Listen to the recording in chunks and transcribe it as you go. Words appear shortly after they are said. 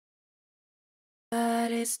But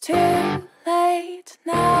it's too late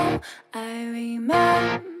now. I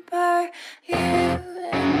remember you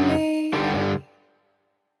and me,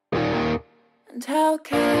 and how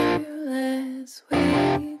careless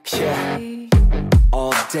we could be.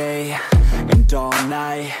 All day and all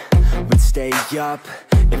night, we'd stay up,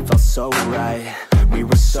 it felt so right. We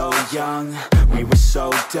were so young, we were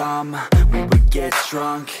so dumb. We would get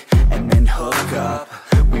drunk and then hook up.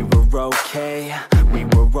 We were okay, we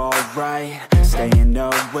were alright, staying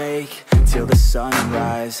awake till the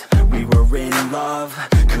sunrise. We were in love,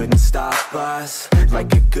 couldn't stop us,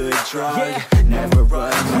 like a good drug, never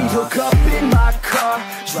enough. We'd hook up in my car,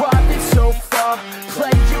 driving so far,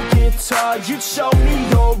 play you guitar, you'd show me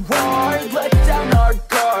your art, let down our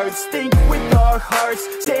guards, think with our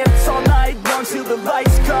hearts, dance all night long till the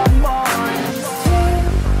lights come on.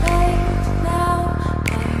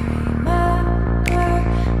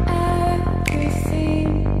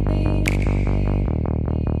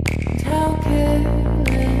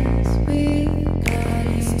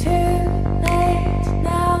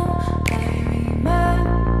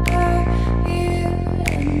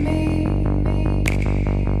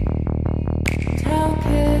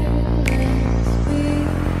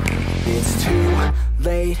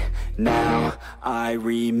 Late now, I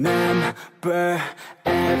remember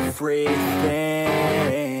everything,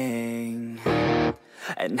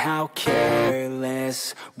 and how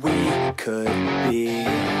careless we could be,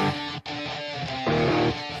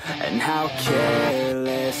 and how careless